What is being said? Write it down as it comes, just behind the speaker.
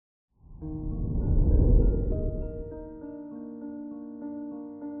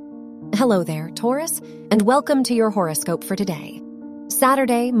Hello there, Taurus, and welcome to your horoscope for today,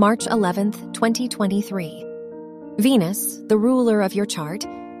 Saturday, March 11th, 2023. Venus, the ruler of your chart,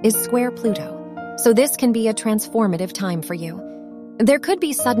 is square Pluto, so this can be a transformative time for you. There could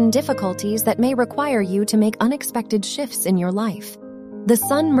be sudden difficulties that may require you to make unexpected shifts in your life. The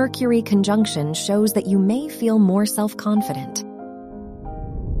Sun-Mercury conjunction shows that you may feel more self-confident.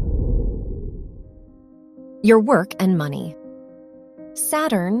 Your work and money.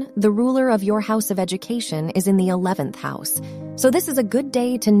 Saturn, the ruler of your house of education, is in the 11th house, so this is a good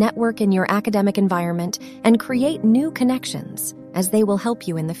day to network in your academic environment and create new connections, as they will help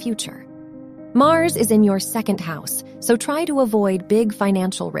you in the future. Mars is in your 2nd house, so try to avoid big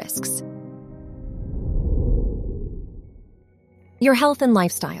financial risks. Your health and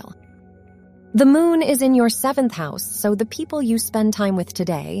lifestyle. The moon is in your 7th house, so the people you spend time with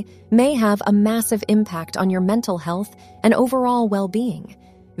today may have a massive impact on your mental health and overall well-being.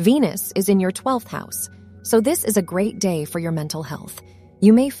 Venus is in your 12th house, so this is a great day for your mental health.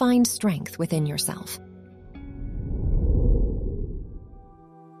 You may find strength within yourself.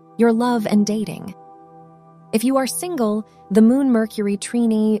 Your love and dating. If you are single, the Moon-Mercury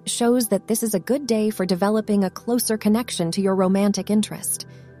trini shows that this is a good day for developing a closer connection to your romantic interest.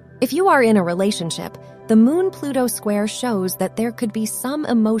 If you are in a relationship, the Moon-Pluto square shows that there could be some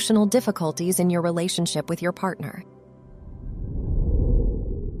emotional difficulties in your relationship with your partner.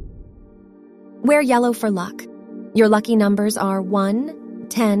 Wear yellow for luck. Your lucky numbers are 1,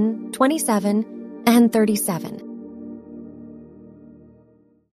 10, 27, and 37.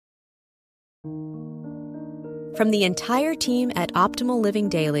 From the entire team at Optimal Living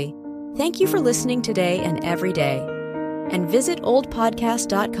Daily, thank you for listening today and every day. And visit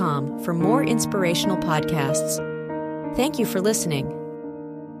oldpodcast.com for more inspirational podcasts. Thank you for listening.